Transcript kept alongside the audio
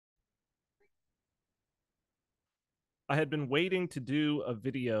I had been waiting to do a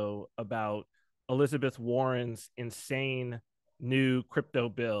video about Elizabeth Warren's insane new crypto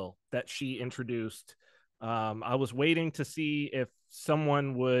bill that she introduced. I was waiting to see if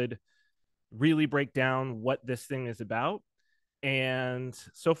someone would really break down what this thing is about. And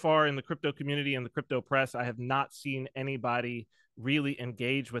so far in the crypto community and the crypto press, I have not seen anybody really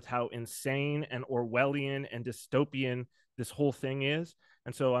engage with how insane and Orwellian and dystopian this whole thing is.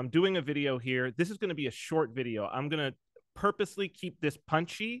 And so I'm doing a video here. This is going to be a short video. I'm going to purposely keep this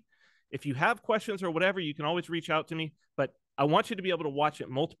punchy. If you have questions or whatever, you can always reach out to me. But I want you to be able to watch it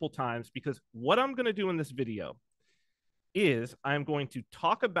multiple times, because what I'm going to do in this video is I'm going to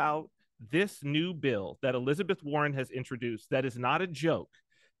talk about this new bill that Elizabeth Warren has introduced that is not a joke,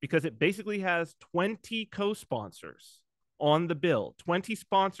 because it basically has 20 co-sponsors on the bill, 20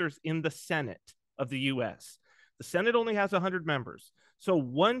 sponsors in the Senate of the US. The Senate only has 100 members. So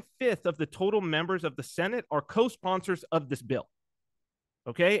 1/5 of the total members of the Senate are co-sponsors of this bill.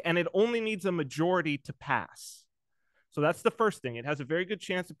 Okay. And it only needs a majority to pass. So that's the first thing. It has a very good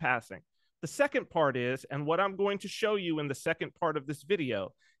chance of passing. The second part is, and what I'm going to show you in the second part of this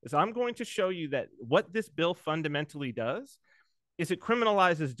video, is I'm going to show you that what this bill fundamentally does is it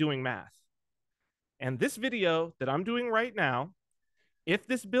criminalizes doing math. And this video that I'm doing right now, if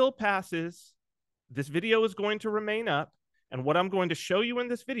this bill passes, this video is going to remain up. And what I'm going to show you in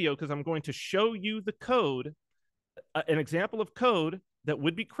this video, because I'm going to show you the code, an example of code that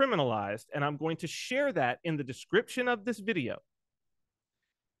would be criminalized, and I'm going to share that in the description of this video.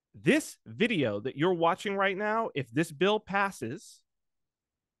 This video that you're watching right now, if this bill passes,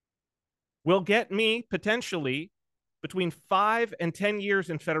 will get me potentially between 5 and 10 years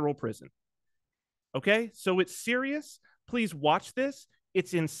in federal prison. Okay, so it's serious. Please watch this.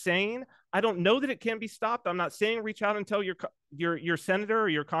 It's insane. I don't know that it can be stopped. I'm not saying reach out and tell your senator or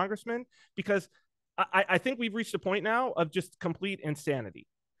your congressman, because I think we've reached a point now of just complete insanity.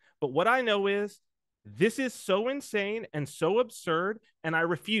 But what I know is this is so insane and so absurd, and I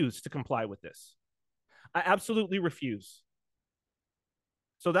refuse to comply with this. I absolutely refuse.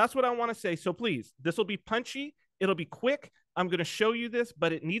 So that's what I want to say. So please, this will be punchy. It'll be quick. I'm going to show you this,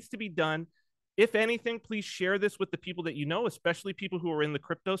 but it needs to be done. If anything, please share this with the people that you know, especially people who are in the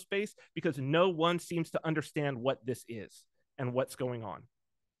crypto space, because no one seems to understand what this is and what's going on.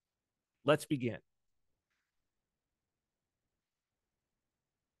 Let's begin.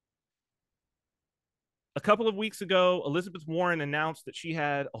 A couple of weeks ago, Elizabeth Warren announced that she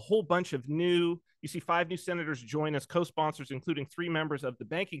had a whole bunch of you see 5 new senators join as co-sponsors, including 3 members of the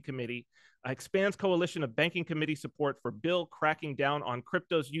Banking Committee, expands coalition of Banking Committee support for bill cracking down on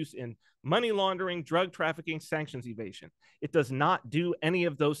crypto's use in money laundering, drug trafficking, sanctions evasion. It does not do any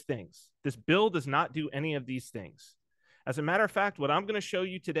of those things. This bill does not do any of these things. As a matter of fact, what I'm going to show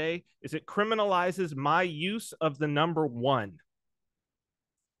you today is it criminalizes my use of the number 1.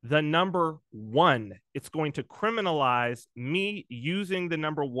 The number 1. It's going to criminalize me using the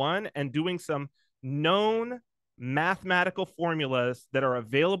number 1 and doing some known mathematical formulas that are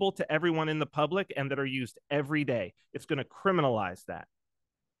available to everyone in the public and that are used every day. It's going to criminalize that.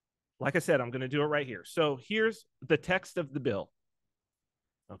 Like I said, I'm going to do it right here. So here's the text of the bill.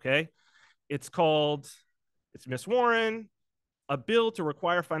 Okay. It's Miss Warren, a bill to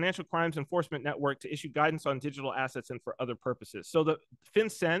require Financial Crimes Enforcement Network to issue guidance on digital assets and for other purposes. So the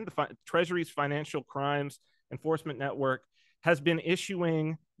FinCEN, the Treasury's Financial Crimes Enforcement Network, has been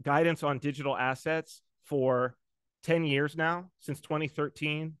issuing guidance on digital assets for 10 years now, since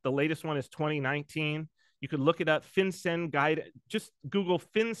 2013. The latest one is 2019. You could look it up, FinCEN guidance. Just Google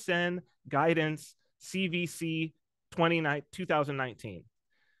FinCEN guidance CVC 2019.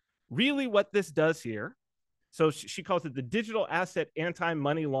 Really what this does here, so she calls it the Digital Asset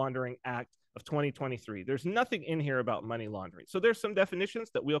Anti-Money Laundering Act of 2023. There's nothing in here about money laundering. So there's some definitions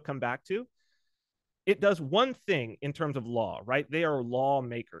that we'll come back to. It does one thing in terms of law, right? They are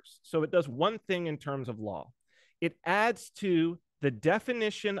lawmakers. So it does one thing in terms of law. It adds to the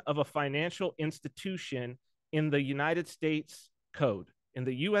definition of a financial institution in the United States Code, in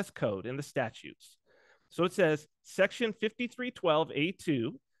the US Code, in the statutes. So it says Section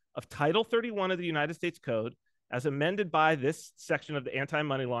 5312A2 of Title 31 of the United States Code, as amended by this section of the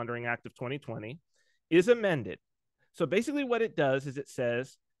Anti-Money Laundering Act of 2020, is amended. So basically what it does is it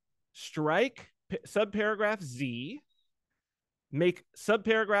says, strike subparagraph Z, make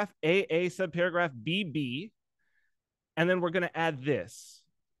subparagraph AA, subparagraph BB, and then we're going to add this.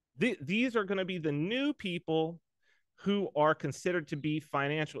 These are going to be the new people who are considered to be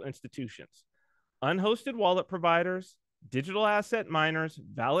financial institutions: unhosted wallet providers, digital asset miners,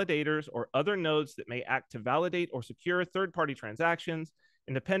 validators, or other nodes that may act to validate or secure third-party transactions,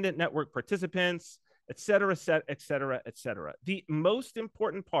 independent network participants, et cetera, et cetera, et cetera. The most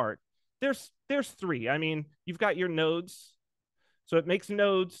important part, there's three. I mean, you've got your nodes. So it makes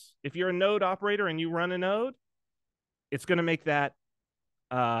nodes. If you're a node operator and you run a node, it's going to make that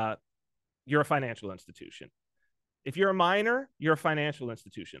you're a financial institution. If you're a miner, you're a financial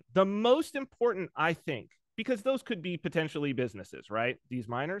institution. The most important, I think, because those could be potentially businesses, right? These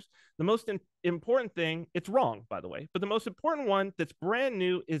miners. The most important thing, it's wrong, by the way, but the most important one that's brand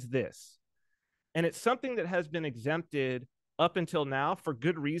new is this. And it's something that has been exempted up until now for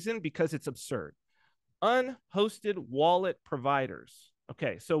good reason, because it's absurd. Unhosted wallet providers.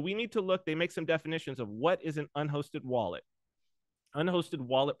 Okay, so we need to look, they make some definitions of what is an unhosted wallet. Unhosted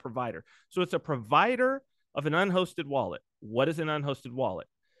wallet provider. So it's a provider of an unhosted wallet. What is an unhosted wallet?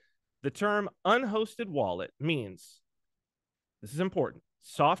 The term unhosted wallet means, this is important,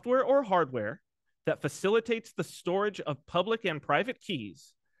 software or hardware that facilitates the storage of public and private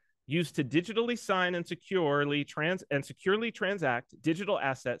keys used to digitally sign and securely transact digital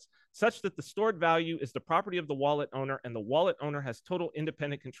assets such that the stored value is the property of the wallet owner and the wallet owner has total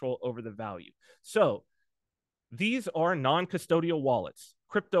independent control over the value. So these are non-custodial wallets,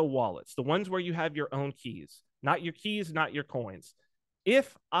 crypto wallets, the ones where you have your own keys, not your keys, not your coins.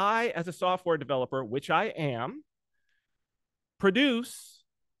 If I, as a software developer, which I am, produce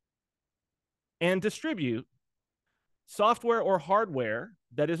and distribute software or hardware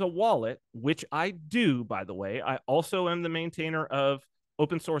that is a wallet, which I do, by the way, I also am the maintainer of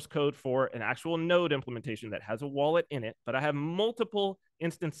open source code for an actual node implementation that has a wallet in it, but I have multiple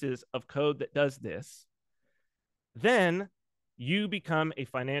instances of code that does this. Then you become a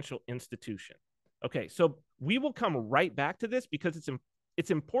financial institution. Okay, so we will come right back to this because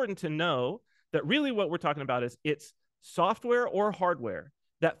it's important to know that really what we're talking about is it's software or hardware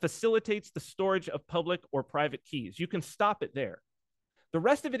that facilitates the storage of public or private keys. You can stop it there. The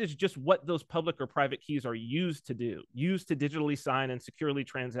rest of it is just what those public or private keys are used to do, used to digitally sign and securely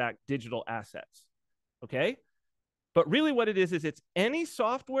transact digital assets. Okay? But really what it is it's any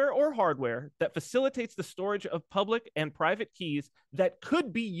software or hardware that facilitates the storage of public and private keys that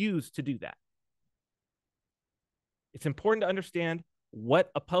could be used to do that. It's important to understand what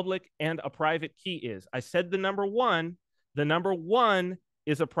a public and a private key is. I said the number one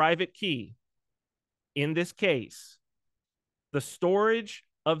is a private key. In this case, the storage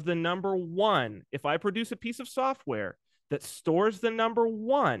of the number one, if I produce a piece of software that stores the number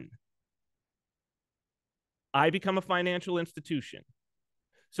one, I become a financial institution.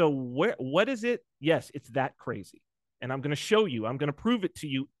 So what is it? Yes, it's that crazy. And I'm going to show you, I'm going to prove it to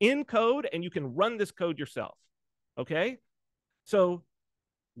you in code, and you can run this code yourself. Okay? So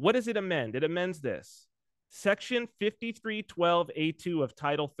what does it amend? It amends this. Section 5312A2 of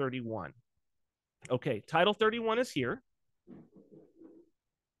Title 31. Okay, Title 31 is here.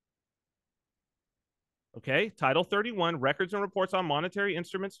 Okay, Title 31, records and reports on monetary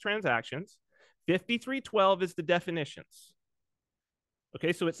instruments transactions. 5312 is the definitions.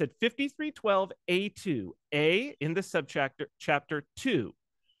 Okay, so it said 5312A2, A in the subchapter, chapter 2.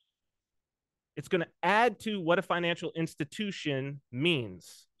 It's going to add to what a financial institution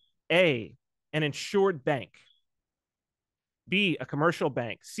means. A, an insured bank. B, a commercial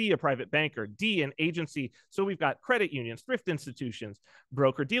bank. C, a private banker. D, an agency. So we've got credit unions, thrift institutions,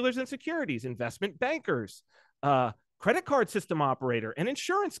 broker dealers and securities, investment bankers, credit card system operator, an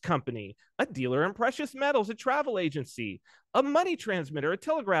insurance company, a dealer in precious metals, a travel agency, a money transmitter, a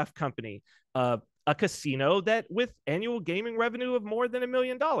telegraph company, a casino that with annual gaming revenue of more than $1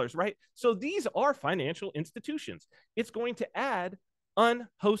 million, right? So these are financial institutions. It's going to add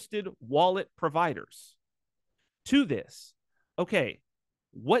unhosted wallet providers to this. Okay,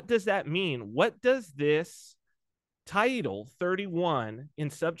 what does that mean? What does this Title 31 in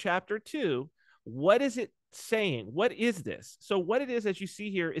subchapter 2, what is it saying? What is this? So what it is, as you see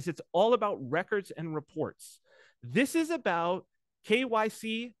here, is it's all about records and reports. This is about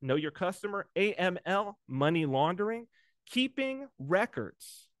KYC, know your customer, AML, money laundering, keeping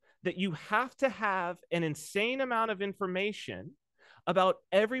records that you have to have an insane amount of information about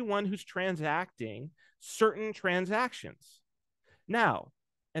everyone who's transacting certain transactions. Now,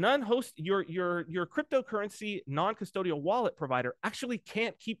 an unhosted, your cryptocurrency non-custodial wallet provider actually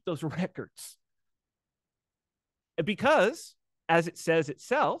can't keep those records because, as it says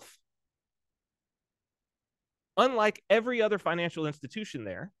itself, unlike every other financial institution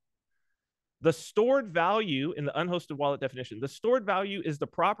there, the stored value in the unhosted wallet definition, the stored value is the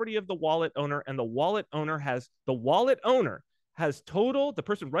property of the wallet owner, and the wallet owner has total, the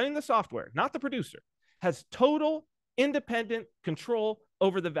person running the software, not the producer, has total independent control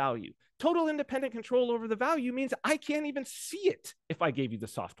over the value. Total independent control over the value means I can't even see it if I gave you the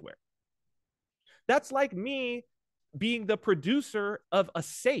software. That's like me being the producer of a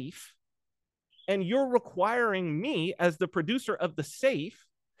safe, and you're requiring me as the producer of the safe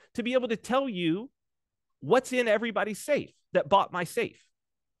to be able to tell you what's in everybody's safe that bought my safe.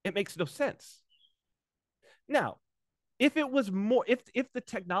 It makes no sense. Now, if it was more, if the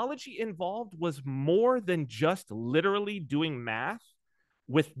technology involved was more than just literally doing math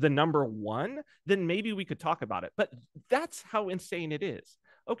with the number one, then maybe we could talk about it. But that's how insane it is.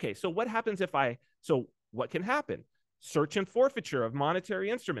 Okay, so what happens if so what can happen? Search and forfeiture of monetary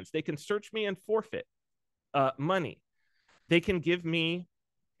instruments. They can search me and forfeit money. They can give me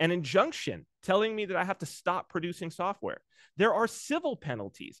an injunction telling me that I have to stop producing software. There are civil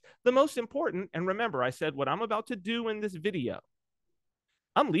penalties. The most important, and remember, I said what I'm about to do in this video,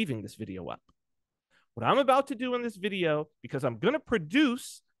 I'm leaving this video up. What I'm about to do in this video, because I'm going to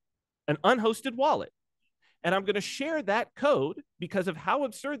produce an unhosted wallet, and I'm going to share that code because of how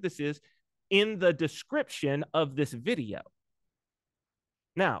absurd this is in the description of this video.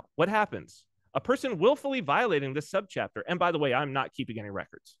 Now, what happens? A person willfully violating this subchapter, and by the way, I'm not keeping any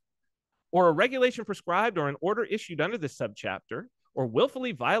records, or a regulation prescribed or an order issued under this subchapter, or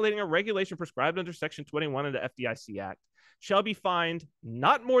willfully violating a regulation prescribed under Section 21 of the FDIC Act, shall be fined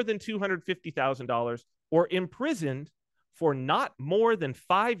not more than $250,000 or imprisoned for not more than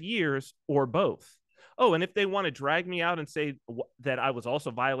 5 years or both. Oh, and if they want to drag me out and say that I was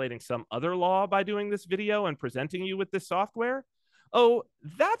also violating some other law by doing this video and presenting you with this software, oh,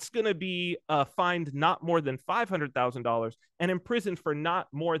 that's going to be fined not more than $500,000 and imprisoned for not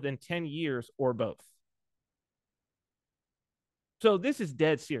more than 10 years or both. So this is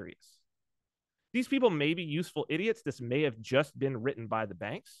dead serious. These people may be useful idiots. This may have just been written by the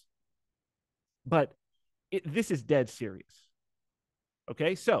banks, but this is dead serious.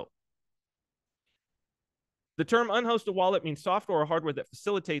 Okay, so the term unhosted wallet means software or hardware that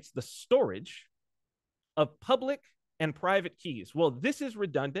facilitates the storage of public and private keys. Well, this is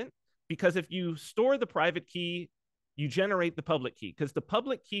redundant because if you store the private key, you generate the public key, because the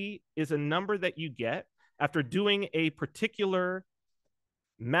public key is a number that you get after doing a particular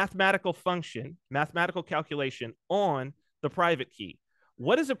mathematical function, mathematical calculation on the private key.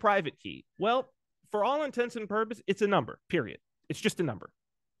 What is a private key? Well, for all intents and purposes, it's a number, period. It's just a number.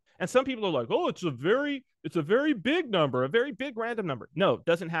 And some people are like, oh, it's a very big number, a very big random number. No, it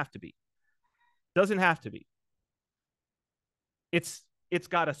doesn't have to be. Doesn't have to be. It's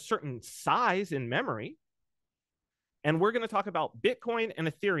got a certain size in memory. And we're going to talk about Bitcoin and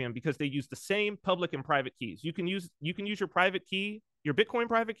Ethereum because they use the same public and private keys. You can use your private key, your Bitcoin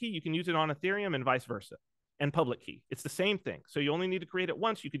private key, you can use it on Ethereum and vice versa, and public key. It's the same thing. So you only need to create it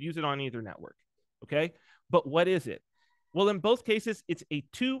once. You could use it on either network. Okay. But what is it? Well, in both cases, it's a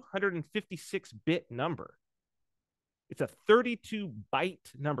 256-bit number. It's a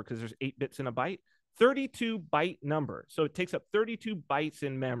 32-byte number because there's 8 bits in a byte. 32-byte number. So it takes up 32 bytes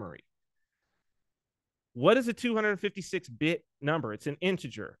in memory. What is a 256-bit number? It's an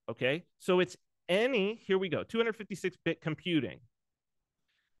integer, okay? So it's here we go, 256-bit computing.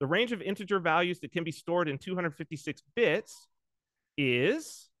 The range of integer values that can be stored in 256 bits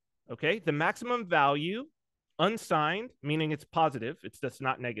is, okay, the maximum value, unsigned, meaning it's positive, it's just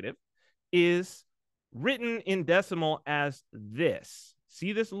not negative, is written in decimal as this.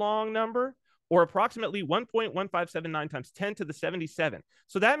 See this long number? Or approximately 1.1579 times 10 to the 77.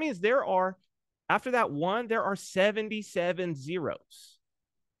 So that means after that 1, there are 77 zeros.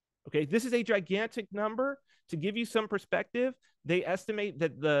 Okay, this is a gigantic number. To give you some perspective, they estimate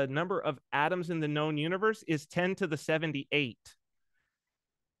that the number of atoms in the known universe is 10 to the 78.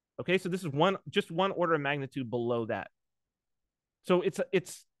 Okay, so this is just one order of magnitude below that. So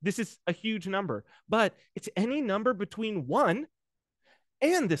this is a huge number, but it's any number between 1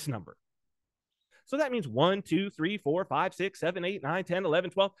 and this number. So that means 1, 2, 3, 4, 5, 6, 7, 8, 9, 10, 11,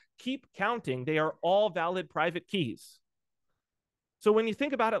 12. Keep counting. They are all valid private keys. So when you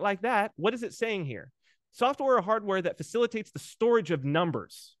think about it like that, what is it saying here? Software or hardware that facilitates the storage of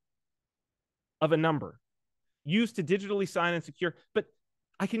numbers, of a number, used to digitally sign and secure. But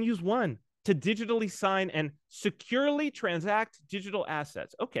I can use one to digitally sign and securely transact digital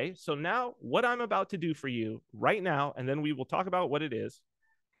assets. Okay, so now what I'm about to do for you right now, and then we will talk about what it is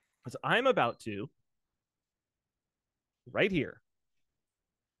I'm about to, right here.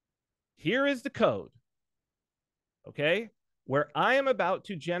 Here is the code, okay, where I am about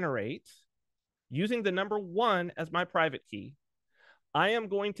to generate, using the number 1 as my private key, I am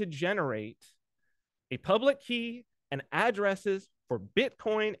going to generate a public key and addresses for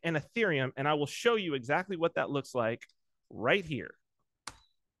Bitcoin and Ethereum, and I will show you exactly what that looks like right here.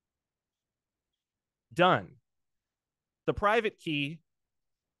 Done. The private key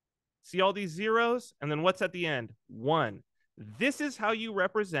See all these zeros? And then what's at the end? 1. This is how you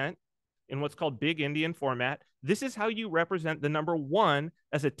represent, in what's called big Indian format, this is how you represent the number 1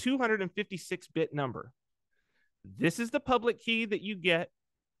 as a 256-bit number. This is the public key that you get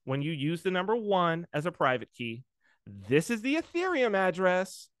when you use the number 1 as a private key. This is the Ethereum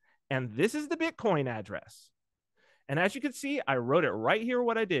address, and this is the Bitcoin address. And as you can see, I wrote it right here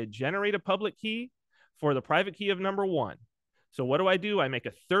what I did. Generate a public key for the private key of number 1. So what do? I make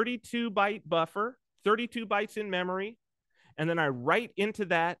a 32-byte buffer, 32 bytes in memory, and then I write into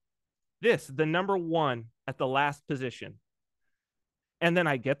that the number 1 at the last position. And then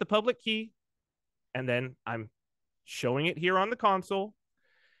I get the public key, and then I'm showing it here on the console.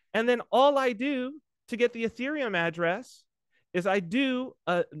 And then all I do to get the Ethereum address is I do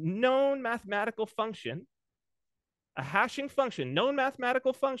a known mathematical function, a hashing function, known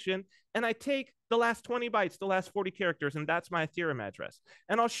mathematical function, and I take the last 20 bytes, the last 40 characters, and that's my Ethereum address.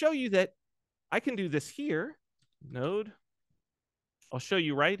 And I'll show you that I can do this here, node. I'll show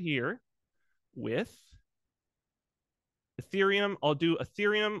you right here with Ethereum. I'll do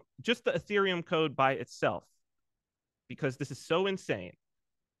Ethereum, just the Ethereum code by itself, because this is so insane,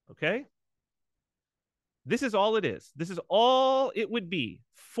 okay? This is all it is. This is all it would be.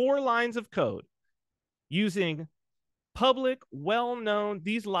 4 lines of code using public, well-known,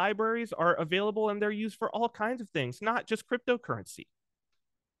 these libraries are available and they're used for all kinds of things, not just cryptocurrency.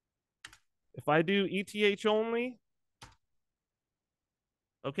 If I do ETH only,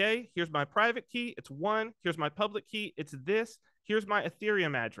 okay, here's my private key, it's 1. Here's my public key, it's this. Here's my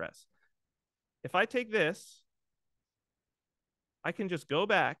Ethereum address. If I take this, I can just go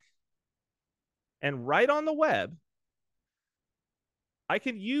back and right on the web, I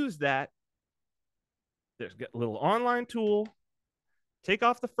can use that. There's a little online tool, take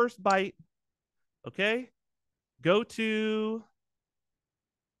off the first byte, okay? Go to,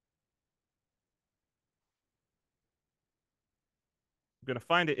 I'm gonna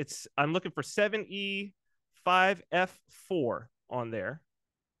find it. I'm looking for 7E5F4 on there.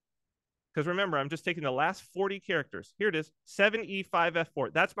 Because remember, I'm just taking the last 40 characters. Here it is,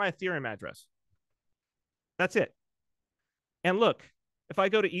 7E5F4. That's my Ethereum address. That's it. And look, if I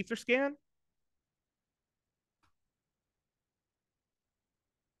go to Etherscan,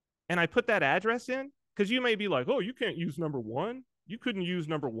 and I put that address in, because you may be like, oh, you can't use number 1. You couldn't use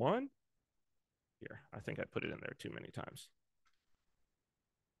number 1. Here, I think I put it in there too many times.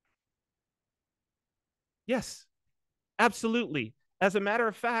 Yes, absolutely. As a matter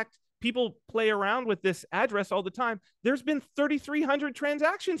of fact, people play around with this address all the time. There's been 3,300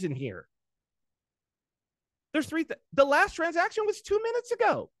 transactions in here. The last transaction was 2 minutes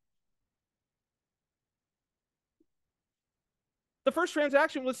ago. The first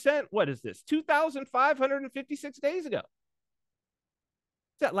transaction was sent, what is this, 2,556 days ago. Is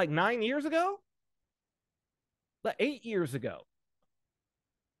that like 9 years ago? Like 8 years ago.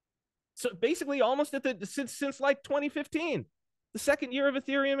 So basically almost since like 2015, the second year of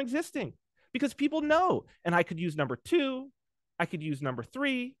Ethereum existing, because people know. And I could use number 2, I could use number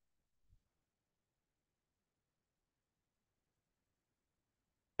 3.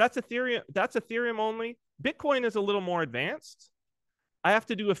 That's Ethereum only. Bitcoin is a little more advanced. I have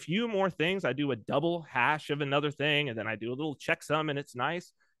to do a few more things. I do a double hash of another thing, and then I do a little checksum, and it's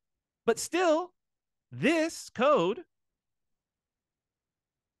nice. But still, this code,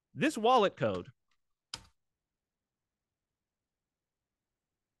 this wallet code,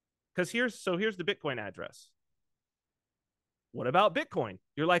 because here's the Bitcoin address. What about Bitcoin?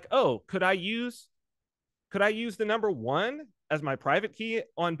 You're like, oh, could I use the number 1 as my private key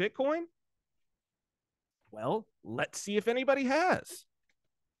on Bitcoin? Well, let's see if anybody has.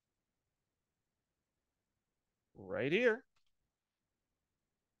 Right here.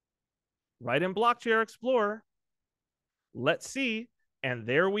 Right in Blockchain Explorer. Let's see. And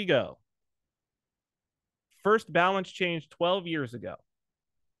there we go. First balance change 12 years ago.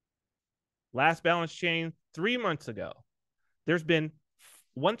 Last balance change 3 months ago. There's been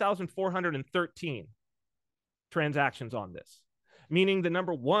 1,413 transactions on this, meaning the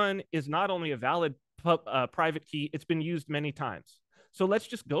number 1 is not only a valid private key, it's been used many times. So let's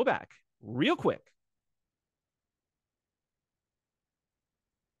just go back real quick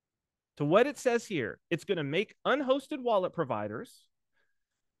to what it says here. It's going to make unhosted wallet providers,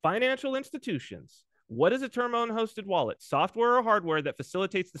 financial institutions. What is a term unhosted wallet? Software or hardware that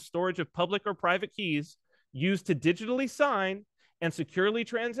facilitates the storage of public or private keys used to digitally sign and securely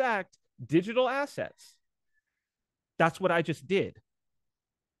transact digital assets. That's what I just did.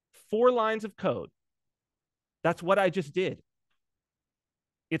 4 lines of code. That's what I just did.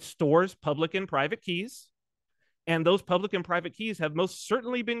 It stores public and private keys. And those public and private keys have most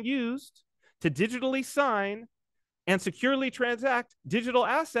certainly been used to digitally sign and securely transact digital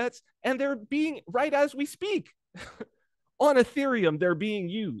assets. And they're being, right as we speak, on Ethereum, they're being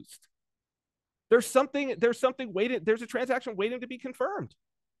used. There's something waiting, there's a transaction waiting to be confirmed.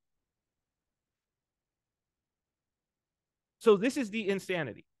 So this is the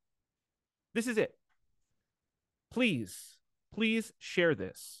insanity. This is it. Please, please share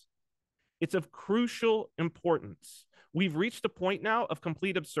this. It's of crucial importance. We've reached a point now of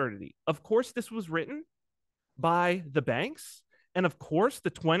complete absurdity. Of course, this was written by the banks. And of course, the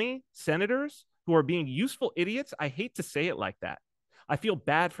 20 senators who are being useful idiots. I hate to say it like that. I feel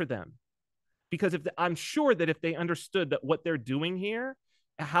bad for them. Because I'm sure that if they understood that what they're doing here,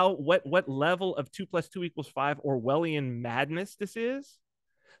 what level of 2 + 2 = 5 Orwellian madness this is,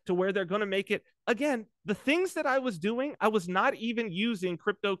 to where they're going to make it, again, the things that I was doing, I was not even using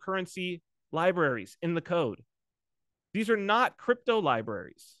cryptocurrency libraries in the code. These are not crypto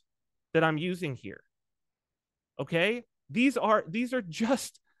libraries that I'm using here. Okay? This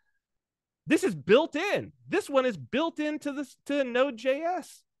is built in. This one is built into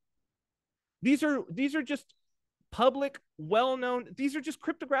Node.js. These are just public, well-known, these are just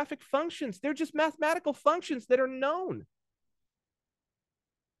cryptographic functions. They're just mathematical functions that are known.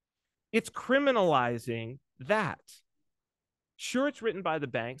 It's criminalizing that. Sure, it's written by the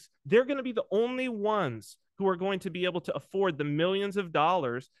banks. They're going to be the only ones who are going to be able to afford the millions of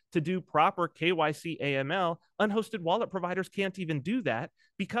dollars to do proper KYC AML. Unhosted wallet providers can't even do that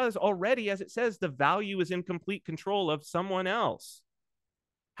because already, as it says, the value is in complete control of someone else.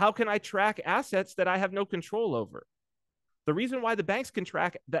 How can I track assets that I have no control over? The reason why the banks can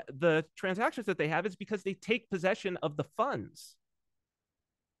track the transactions that they have is because they take possession of the funds.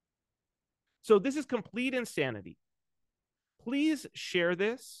 So this is complete insanity. Please share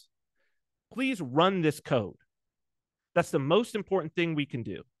this. Please run this code. That's the most important thing we can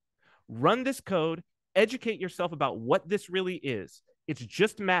do. Run this code, educate yourself about what this really is. It's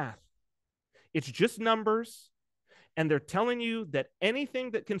just math. It's just numbers. And they're telling you that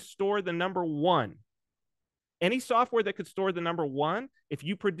anything that can store the number 1, any software that could store the number 1, if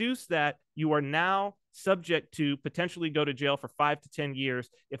you produce that, you are now subject to potentially go to jail for 5 to 10 years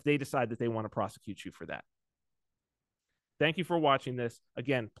if they decide that they want to prosecute you for that. Thank you for watching this.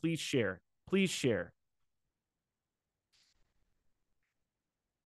 Again, please share. Please share.